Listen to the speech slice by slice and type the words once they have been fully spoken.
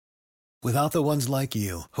Without the ones like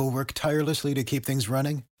you, who work tirelessly to keep things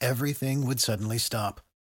running, everything would suddenly stop.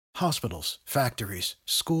 Hospitals, factories,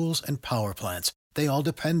 schools, and power plants, they all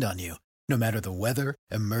depend on you. No matter the weather,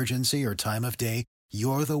 emergency, or time of day,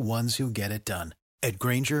 you're the ones who get it done. At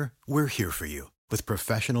Grainger, we're here for you with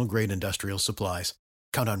professional-grade industrial supplies.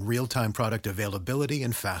 Count on real-time product availability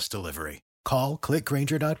and fast delivery. Call, click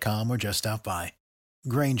Grainger.com, or just stop by.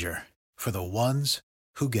 Grainger, for the ones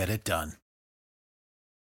who get it done.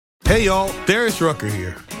 Hey y'all, Darius Rucker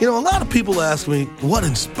here. A lot of people ask me, what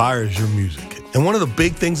inspires your music? And one of the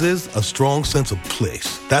big things is a strong sense of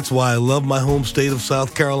place. That's why I love my home state of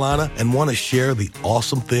South Carolina and want to share the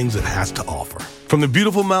awesome things it has to offer. From the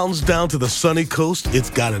beautiful mountains down to the sunny coast,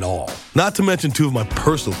 it's got it all. Not to mention two of my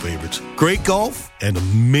personal favorites, great golf and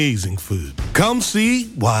amazing food. Come see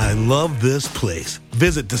why I love this place.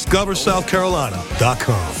 Visit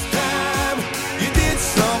discoversouthcarolina.com.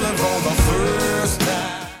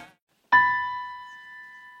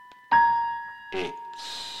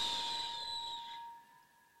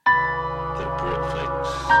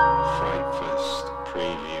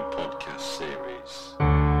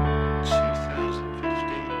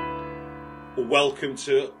 Welcome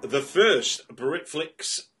to the first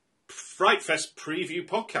Britflix Fright Fest preview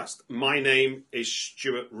podcast. My name is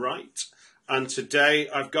Stuart Wright, and today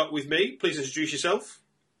I've got with me, please introduce yourself.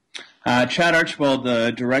 Chad Archibald,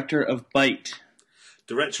 the director of Bite.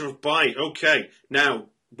 Director of Bite, okay. Now,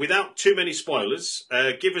 without too many spoilers,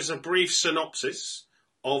 give us a brief synopsis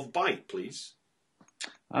of Bite, please.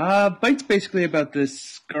 Bite's basically about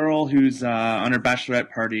this girl who's on her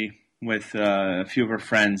bachelorette party with a few of her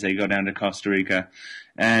friends. They go down to Costa Rica,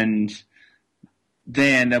 and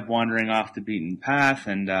they end up wandering off the beaten path,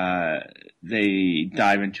 and they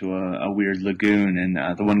dive into a weird lagoon, and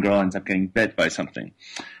the one girl ends up getting bit by something.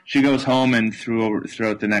 She goes home, and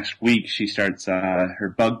throughout the next week, she starts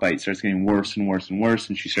her bug bite starts getting worse and worse and worse,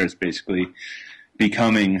 and she starts basically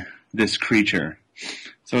becoming this creature.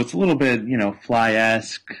 So it's a little bit,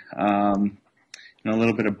 Fly-esque, a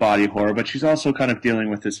little bit of body horror, but she's also kind of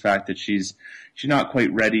dealing with this fact that she's not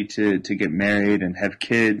quite ready to get married and have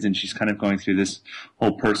kids, and she's kind of going through this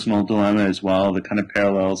whole personal dilemma as well that kind of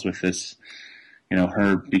parallels with this,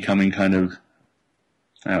 her becoming kind of,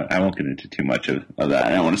 I won't get into too much of that.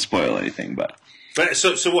 I don't want to spoil anything, but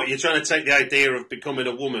so what, you're trying to take the idea of becoming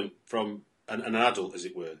a woman from an adult, as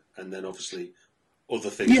it were, and then obviously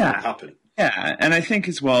other things might happen. Yeah, and I think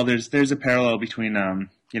as well there's a parallel between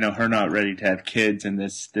her not ready to have kids, and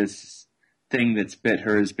this thing that's bit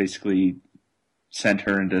her has basically sent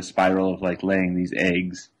her into a spiral of like laying these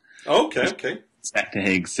eggs. Okay. Stacked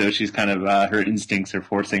eggs. So she's kind of her instincts are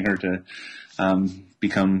forcing her to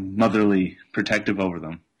become motherly, protective over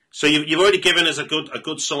them. So you've already given us a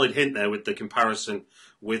good solid hint there with the comparison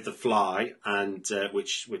with The Fly, and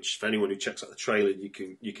which for anyone who checks out the trailer,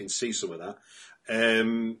 you can see some of that,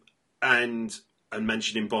 and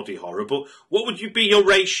mentioning body horror. But what would be your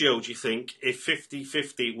ratio, do you think, if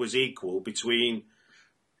 50-50 was equal between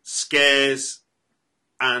scares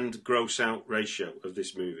and gross out ratio of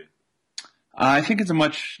this movie? I think it's a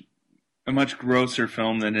much grosser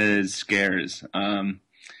film than it is scares.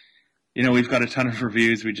 We've got a ton of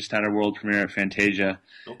reviews. We just had our world premiere at Fantasia.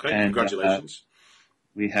 Okay, and, congratulations.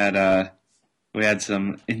 We had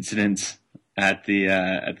some incidents at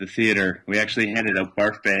the theater. We actually handed out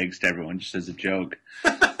barf bags to everyone just as a joke.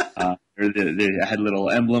 They had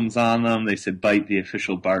little emblems on them. They said "Bite the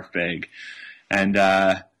official barf bag," and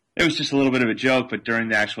it was just a little bit of a joke. But during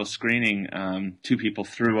the actual screening, two people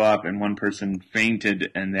threw up and one person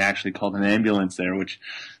fainted, and they actually called an ambulance there. Which,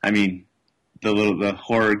 I mean, the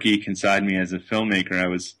horror geek inside me as a filmmaker, I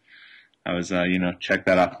was check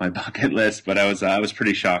that off my bucket list. But I was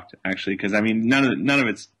pretty shocked actually, because I mean none of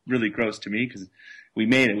it's really gross to me because we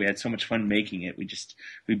made it. We had so much fun making it. We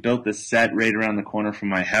built this set right around the corner from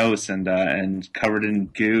my house and covered it in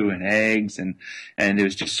goo and eggs and it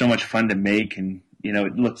was just so much fun to make, and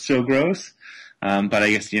it looked so gross. But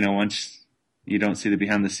I guess once you don't see the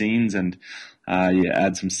behind the scenes and you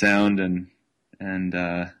add some sound and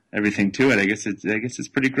everything to it, I guess it's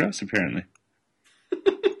pretty gross apparently.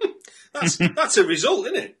 That's a result,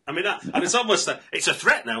 isn't it? I mean, and it's almost it's a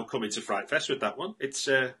threat now coming to Fright Fest with that one. It's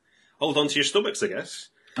hold on to your stomachs, I guess.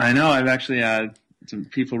 I know. I've actually some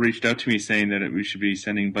people reached out to me saying that we should be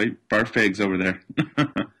sending barf bags over there.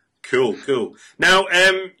 Cool. Now,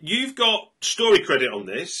 you've got story credit on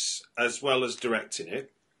this as well as directing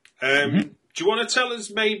it. Do you want to tell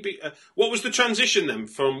us maybe what was the transition then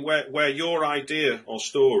from where your idea or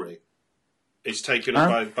story is taken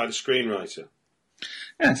up by the screenwriter?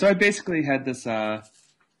 Yeah, so I basically had this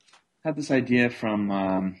had this idea from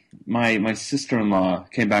my sister-in-law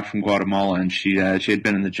came back from Guatemala, and she had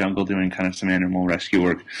been in the jungle doing kind of some animal rescue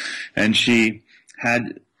work, and she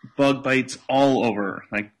had bug bites all over,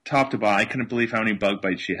 like top to bottom. I couldn't believe how many bug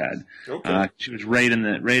bites she had. Okay. She was right in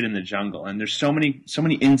the jungle, and there's so many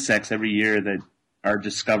insects every year that are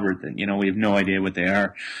discovered that we have no idea what they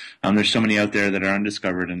are. There's so many out there that are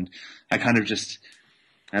undiscovered, and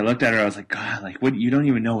I looked at her. I was like, God, like what? You don't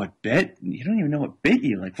even know what bit. You don't even know what bit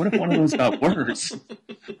you. Like, what if one of those got worse?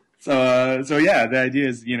 So yeah, the idea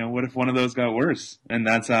is, what if one of those got worse? And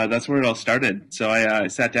that's where it all started. So I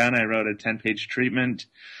sat down, I wrote a 10-page treatment,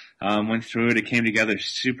 went through it. It came together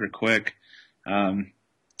super quick.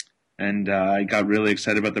 And I got really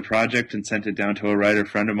excited about the project and sent it down to a writer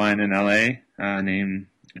friend of mine in LA, named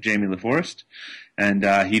Jamie LaForest. And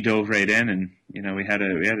he dove right in, and we had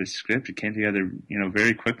a script. It came together,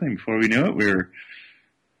 very quickly. And before we knew it, we were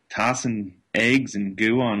tossing eggs and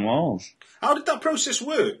goo on walls. How did that process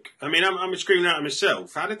work? I mean, I'm a screenwriter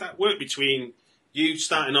myself. How did that work between you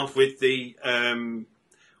starting off with the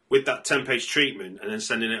with that 10-page treatment and then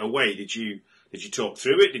sending it away? Did you talk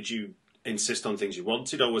through it? Did you insist on things you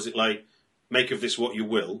wanted, or was it like, make of this what you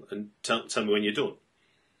will and tell me when you're done?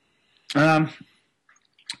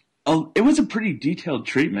 It was a pretty detailed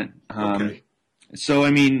treatment. Okay. So,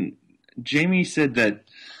 I mean, Jamie said that,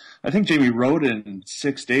 I think Jamie wrote it in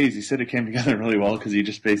 6 days. He said it came together really well because he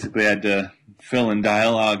just basically had to fill in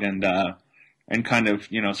dialogue and kind of,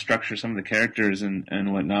 structure some of the characters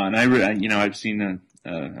and whatnot. And I've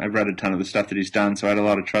read a ton of the stuff that he's done, so I had a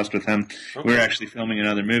lot of trust with him. Okay. We were actually filming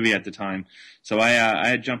another movie at the time. So I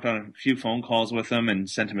had jumped on a few phone calls with him and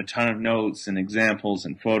sent him a ton of notes and examples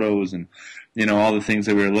and photos and, all the things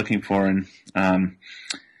that we were looking for.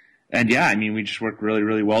 And yeah, I mean, we just worked really,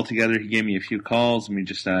 really well together. He gave me a few calls, and we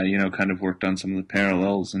just, kind of worked on some of the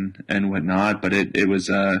parallels and whatnot. But it was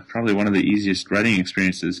probably one of the easiest writing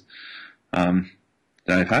experiences that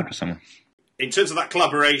I've had with someone. In terms of that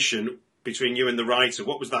collaboration between you and the writer,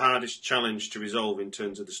 what was the hardest challenge to resolve in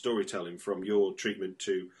terms of the storytelling from your treatment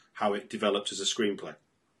to how it developed as a screenplay?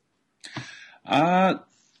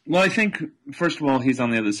 Well, I think, first of all, he's on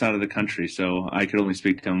the other side of the country, so I could only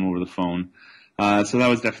speak to him over the phone. So that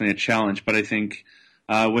was definitely a challenge. But I think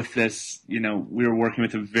with this, we were working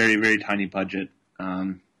with a very, very tiny budget,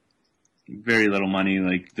 very little money.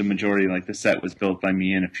 Like the majority, like the set was built by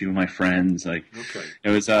me and a few of my friends. Like Okay. It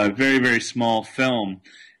was a very, very small film.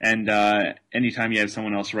 And anytime you have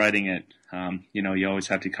someone else writing it, you always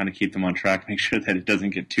have to kind of keep them on track, make sure that it doesn't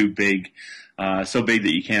get too big, so big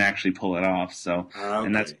that you can't actually pull it off. So, Okay.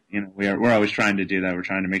 And that's, we're always trying to do that. We're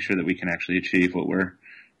trying to make sure that we can actually achieve what we're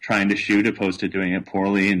trying to shoot, opposed to doing it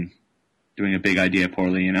poorly and doing a big idea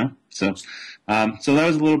poorly, So, so that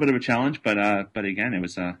was a little bit of a challenge, but again, it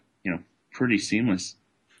was, pretty seamless.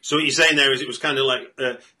 So what you're saying there is it was kind of like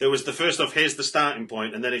there was the first off, here's the starting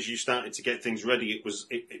point, and then as you started to get things ready,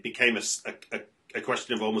 it became a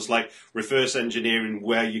question of almost like reverse engineering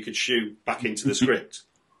where you could shoot back into the script.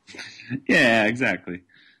 Yeah, exactly.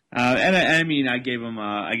 And I mean, I gave him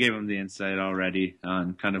the insight already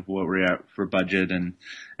on kind of what we're at for budget and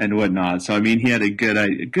whatnot. So I mean, he had a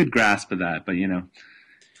good grasp of that. But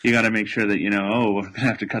you got to make sure that we're gonna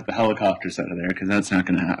have to cut the helicopters out of there because that's not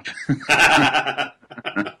gonna happen.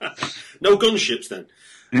 No gunships then.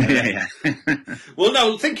 Yeah. Well,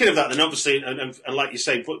 no. Thinking of that, then obviously, and like you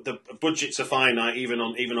say, the budgets are finite, even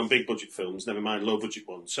on big budget films. Never mind low budget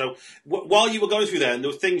ones. So while you were going through there, and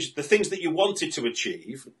the things that you wanted to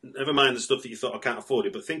achieve, never mind the stuff that you thought I can't afford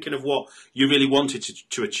it, but thinking of what you really wanted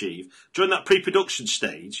to achieve during that pre-production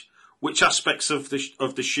stage, which aspects of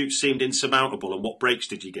the shoot seemed insurmountable, and what breaks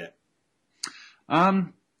did you get?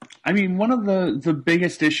 I mean, one of the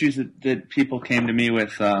biggest issues that people came to me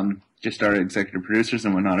with. Just our executive producers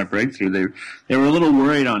and whatnot at Breakthrough, they were a little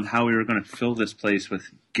worried on how we were going to fill this place with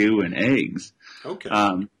goo and eggs. Okay.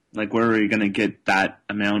 Like where are we going to get that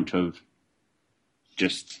amount of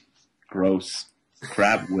just gross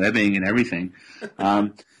crab webbing and everything?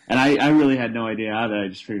 And I really had no idea how that. I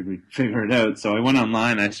just figured we'd figure it out. So I went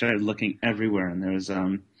online. I started looking everywhere, and there's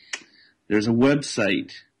a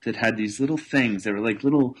website that had these little things. They were like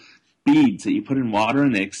little beads that you put in water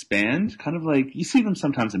and they expand, kind of like you see them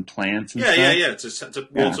sometimes in plants and stuff. Yeah. To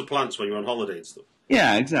water plants when you're on holiday and stuff.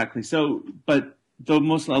 Yeah, exactly. So, but a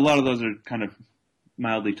lot of those are kind of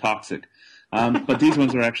mildly toxic. But these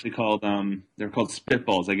ones are actually called, they're called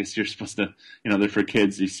spitballs. I guess you're supposed to, they're for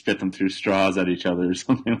kids. You spit them through straws at each other or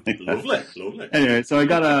something like that. Lovely. Anyway, so I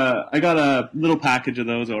got a little package of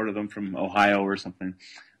those, ordered them from Ohio or something.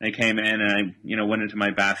 And I came in and I, went into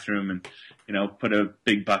my bathroom and, put a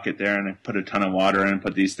big bucket there and I put a ton of water in and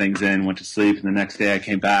put these things in, went to sleep. And the next day I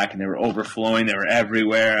came back and they were overflowing. They were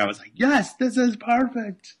everywhere. I was like, yes, this is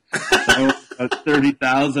perfect. So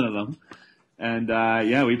 30,000 of them. And,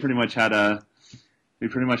 we pretty much had a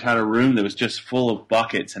room that was just full of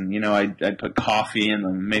buckets. And, I'd put coffee in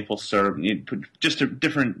them, maple syrup, and you'd put just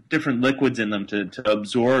different liquids in them to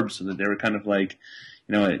absorb so that they were kind of like,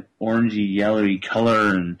 an orangey, yellowy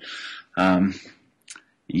color. And,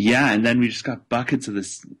 and then we just got buckets of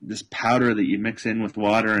this powder that you mix in with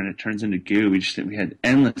water and it turns into goo. We had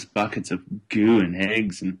endless buckets of goo and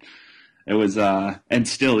eggs, and it was, and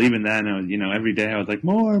still even then, every day I was like,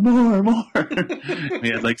 more. We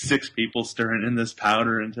had like 6 people stirring in this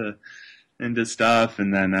powder into stuff.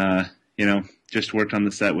 And then, just worked on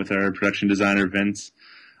the set with our production designer, Vince.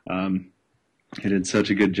 He did such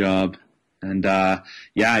a good job. And,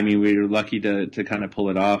 we were lucky to kind of pull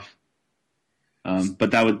it off.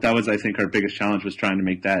 But that was, I think, our biggest challenge was trying to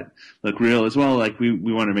make that look real as well. Like we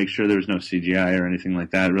want to make sure there was no CGI or anything like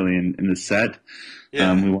that really in the set.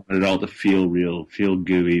 Yeah. We wanted it all to feel real, feel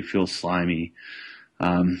gooey, feel slimy.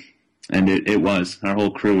 And it was. Our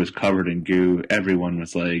whole crew was covered in goo. Everyone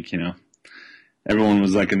was like, annoyed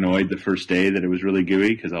the first day that it was really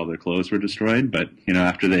gooey because all their clothes were destroyed. But,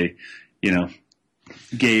 after they,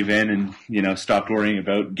 gave in and, stopped worrying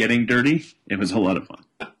about getting dirty, it was a lot of fun.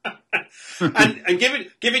 and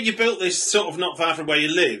given you built this sort of not far from where you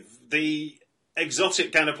live, the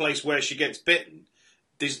exotic kind of place where she gets bitten,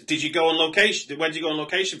 did you go on location? Where did you go on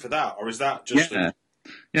location for that, or is that just?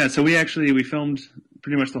 Yeah. So we filmed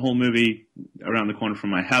pretty much the whole movie around the corner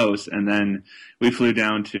from my house, and then we flew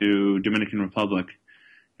down to Dominican Republic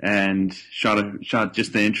and shot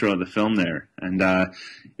just the intro of the film there. And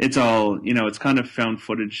it's all, it's kind of found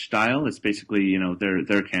footage style. It's basically,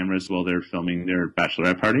 their cameras while they're filming their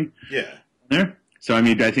bachelorette party. Yeah. There. So,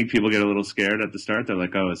 I think people get a little scared at the start. They're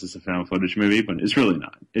like, oh, is this a found footage movie? But it's really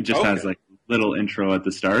not. It just has like a little intro at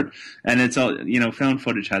the start. And it's all, found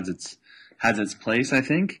footage has its place, I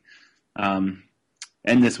think. And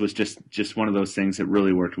this was just one of those things that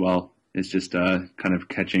really worked well. It's just kind of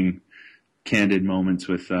catching candid moments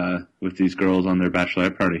with these girls on their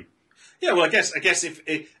bachelorette party. Yeah, well, I guess if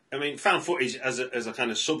found footage as a kind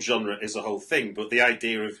of subgenre is a whole thing, but the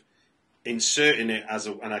idea of inserting it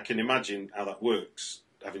and I can imagine how that works.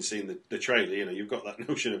 Having seen the trailer, you've got that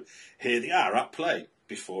notion of here they are at play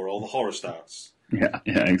before all the horror starts. Yeah,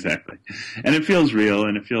 exactly. And it feels real,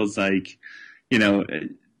 and it feels like,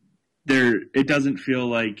 it doesn't feel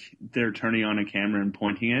like they're turning on a camera and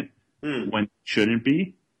pointing it when it shouldn't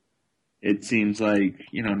be. It seems like,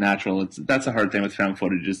 natural. That's a hard thing with found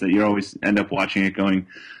footage is that you always end up watching it going,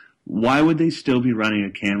 why would they still be running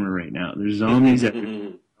a camera right now? There's zombies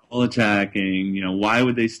everywhere, all attacking. Why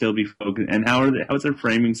would they still be focused? And how is their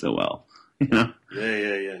framing so well? Yeah.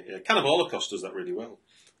 Kind of Holocaust does that really well.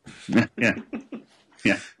 Yeah.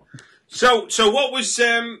 So what was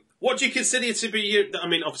what do you consider to be?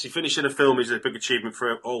 Obviously, finishing a film is a big achievement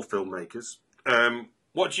for all filmmakers.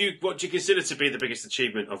 What do you consider to be the biggest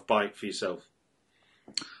achievement of Bite for yourself?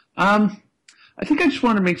 I think I just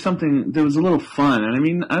want to make something that was a little fun.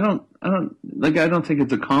 And I don't think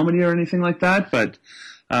it's a comedy or anything like that, but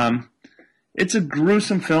it's a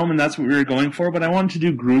gruesome film and that's what we were going for, but I wanted to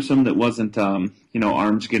do gruesome that wasn't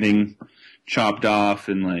arms getting chopped off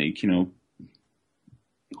and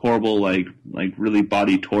horrible like really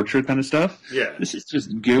body torture kind of stuff. Yeah. This is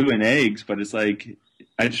just goo and eggs, but it's like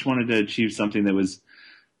I just wanted to achieve something that was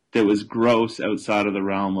gross outside of the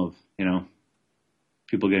realm of,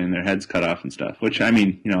 people getting their heads cut off and stuff, which,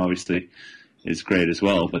 obviously is great as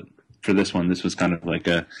well. But for this one, this was kind of like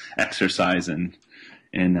a exercise in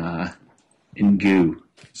goo.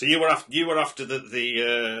 So you were after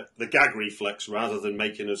the gag reflex rather than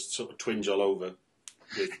making us sort of twinge all over.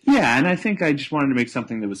 Yeah, and I think I just wanted to make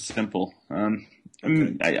something that was simple.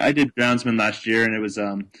 I did Groundsman last year, and it was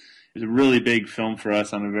a really big film for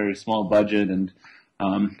us on a very small budget, and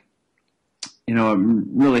I'm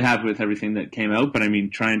really happy with everything that came out. But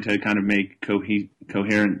trying to kind of make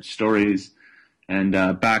coherent stories and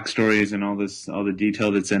backstories and all the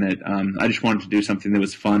detail that's in it. I just wanted to do something that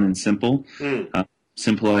was fun and simple,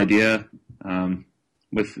 simple idea. And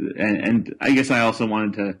I guess I also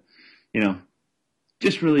wanted to,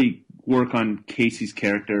 just really work on Casey's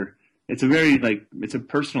character. It's a very it's a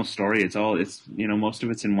personal story. It's most of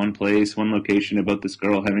it's in one place, one location about this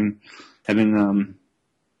girl having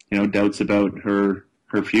doubts about her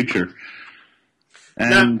future.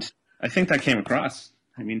 And I think that came across.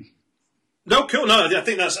 I mean, no, cool. No, I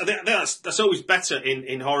think that's always better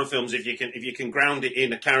in horror films if you can ground it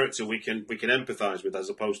in a character we can empathise with, as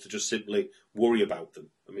opposed to just simply worry about them.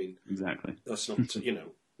 I mean, exactly. That's not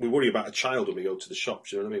we worry about a child when we go to the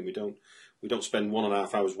shops. You know what I mean? We don't spend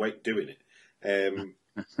 1.5 hours wait doing it.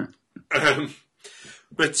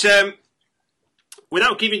 But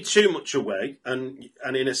without giving too much away, and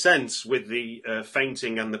in a sense, with the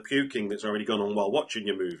fainting and the puking that's already gone on while watching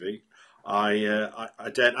your movie, I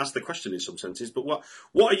daren't ask the question in some senses. But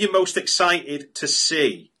what are you most excited to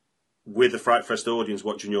see with the Fright Fest audience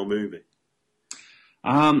watching your movie?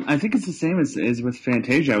 I think it's the same as with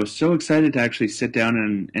Fantasia. I was so excited to actually sit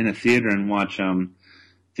down in a theater and watch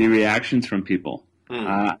the reactions from people.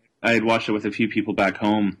 I had watched it with a few people back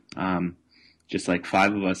home, just like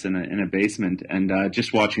 5 of us in a basement, and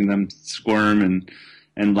just watching them squirm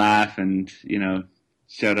and laugh and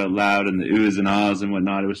shout out loud and the oohs and ahs and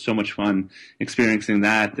whatnot. It was so much fun experiencing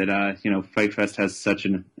that Fright Fest has such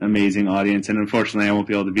an amazing audience, and unfortunately I won't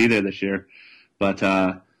be able to be there this year, but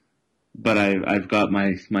I've got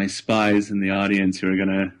my spies in the audience who are going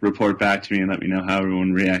to report back to me and let me know how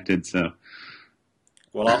everyone reacted. So,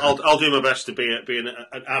 well, I'll do my best to be an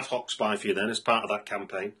ad hoc spy for you then, as part of that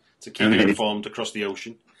campaign to keep you informed across the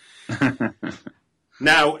ocean.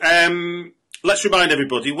 Now, let's remind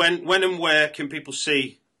everybody when and where can people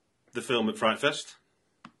see the film at Fright Fest?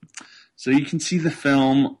 So you can see the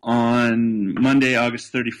film on Monday,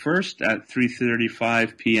 August 31st at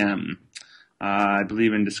 3:35 p.m. I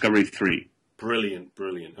believe in Discovery 3. Brilliant.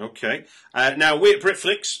 Okay. Now, we at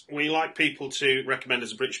Britflix, we like people to recommend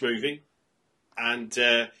us a British movie. And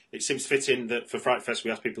it seems fitting that for Fright Fest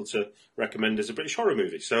we ask people to recommend us a British horror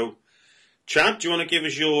movie. So, Chad, do you want to give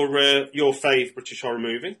us your fave British horror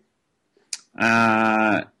movie?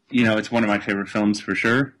 It's one of my favourite films for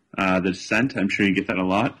sure. The Descent. I'm sure you get that a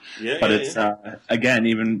lot. But it's again,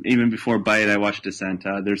 even before Bite, I watched Descent.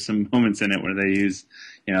 There's some moments in it where they use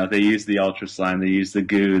the ultra slime, they use the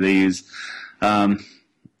goo, they use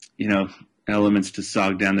elements to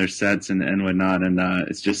sog down their sets and whatnot, and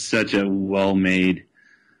it's just such a well made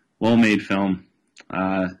film.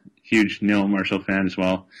 Huge Neil Marshall fan as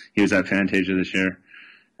well. He was at Fantasia this year,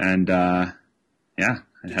 and Did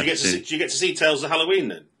you get to see Tales of Halloween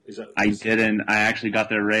then? I didn't. I actually got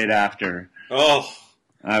there right after. Oh,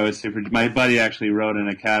 I was super. My buddy actually rode in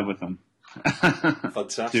a cab with him.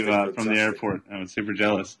 Fantastic. From the airport. I was super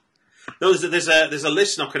jealous. No, there's a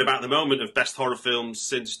list knocking about at the moment of best horror films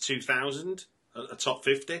since 2000, a top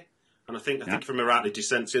 50, and I think if I'm rightly,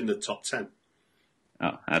 Descent's in the top 10.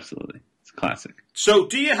 Oh, absolutely, it's a classic. So,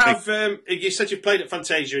 do you have? You said you've played at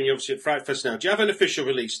Fantasia and you're obviously at Fright Fest now. Do you have an official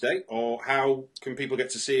release date, or how can people get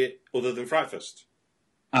to see it other than Fright Fest?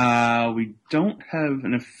 We don't have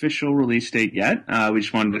an official release date yet. We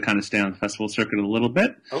just wanted to kind of stay on the festival circuit a little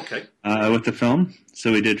bit. Okay. With the film.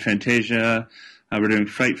 So we did Fantasia. We're doing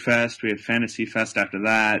Fright Fest. We had Fantasy Fest after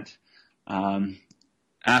that.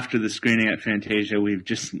 After the screening at Fantasia, we've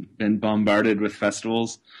just been bombarded with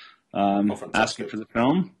festivals asking for the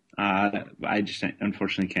film. I just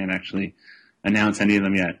unfortunately can't actually announce any of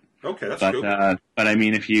them yet. Okay, that's cool. But I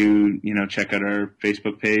mean, if you check out our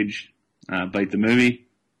Facebook page, Bite the Movie,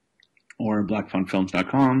 or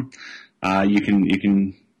blackfunfilms.com, you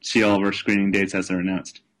can see all of our screening dates as they're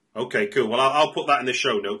announced. Okay, cool. Well, I'll put that in the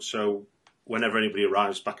show notes, so whenever anybody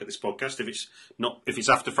arrives back at this podcast, if it's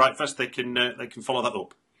after Fright Fest, they can follow that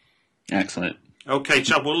up. Excellent. Okay,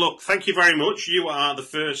 Chad. Well, look, thank you very much. You are the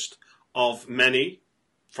first of many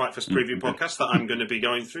Fright Fest preview podcasts that I'm going to be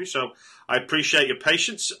going through, so I appreciate your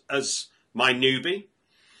patience as my newbie.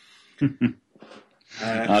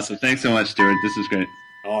 Awesome. Thanks so much, Stuart. This is great.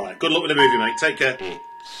 All right. Good luck with the movie, mate. Take care. The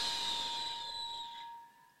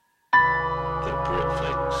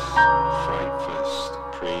Britflix Fright Fest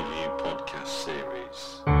Preview Podcast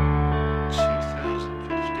Series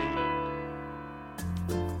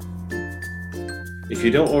 2015. If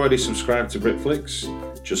you don't already subscribe to Britflix,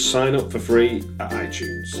 just sign up for free at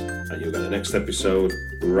iTunes and you'll get the next episode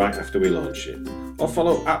right after we launch it. Or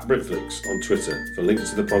follow at Britflix on Twitter for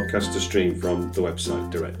links to the podcast to stream from the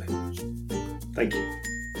website directly. Thank you.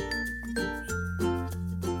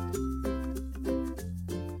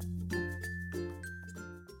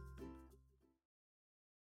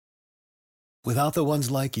 Without the ones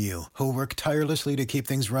like you, who work tirelessly to keep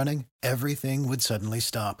things running, everything would suddenly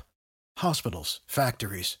stop. Hospitals,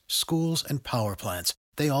 factories, schools, and power plants,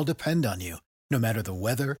 they all depend on you. No matter the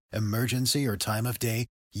weather, emergency, or time of day,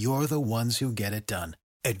 you're the ones who get it done.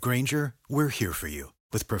 At Grainger, we're here for you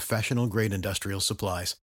with professional-grade industrial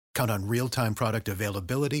supplies. Count on real-time product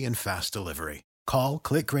availability and fast delivery. Call,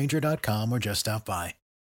 clickgrainger.com, or just stop by.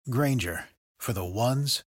 Grainger, for the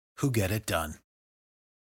ones who get it done.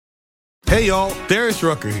 Hey y'all, Darius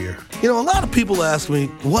Rucker here. A lot of people ask me,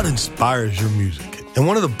 what inspires your music? And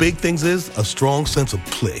one of the big things is a strong sense of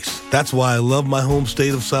place. That's why I love my home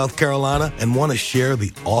state of South Carolina and want to share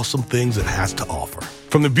the awesome things it has to offer.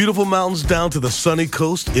 From the beautiful mountains down to the sunny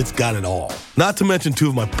coast, it's got it all. Not to mention two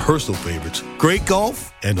of my personal favorites, great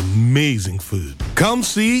golf and amazing food. Come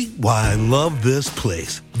see why I love this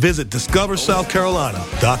place. Visit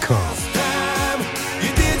discoversouthcarolina.com.